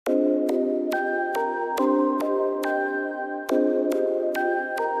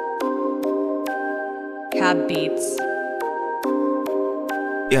JellyFromTheB beats.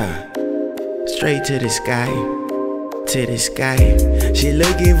 Yeah, straight to the sky, to the sky. She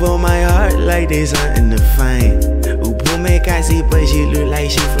looking for my heart like there's something to find. Uphume kasi, but she look like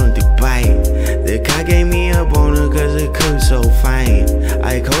she from Dubai. The car gave me up on her cause the coupe so fine.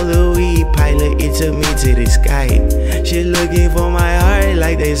 I call the weed pilot, it took me to the sky. She looking for my heart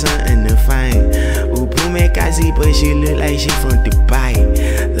like there's something to find. Uphume kasi, but she look like she from Dubai.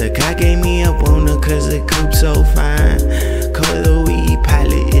 The car gave me up on her cause the coupe so fine. Call the weed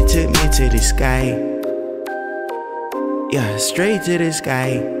pilot, it took me to the sky. Yeah, straight to the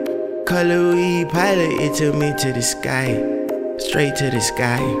sky. Color weed pilot, it took me to the sky. Straight to the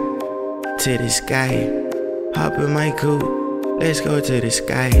sky, to the sky. Hop in my coupe, let's go to the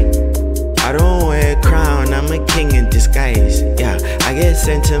sky. I don't wear a crown, I'm a king in disguise. Yeah, I get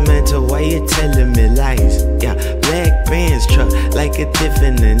sentimental while you telling me lies. Yeah, black Benz truck like a thief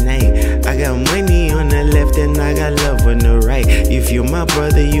in the night. I got money on the left and I got love on the right. If you my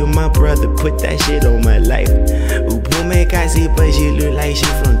brother, you my brother, put that shit on my life. Uphume kasi, but she look like she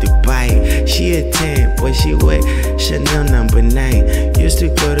from Dubai. She a 10, but she wet, Chanel number 9. Used to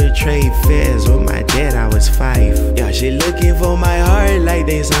go to trade fairs with my dad, I was 5. Yeah, she looking for my heart like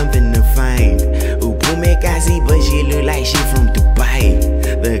there's something to find. Uphume kasi, but she look like she from Dubai.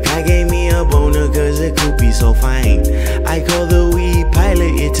 The car gave me up on her cause the coupe be so fine. I call the weed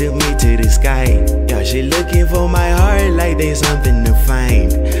pilot, it took me to the sky. Yeah, she looking for my heart like there's something to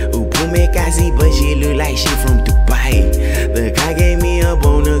find. Uphume kasi, but she look like she from Dubai. The car gave me up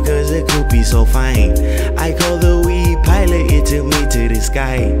on her cause the coupe be so fine. I call the weed pilot, it took me to the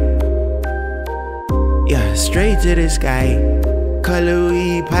sky. Yeah, straight to the sky. Color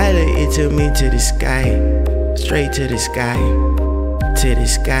weed pilot, it took me to the sky. Straight to the sky, to the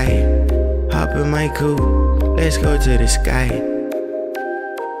sky. Hop in my coupe, let's go to the sky.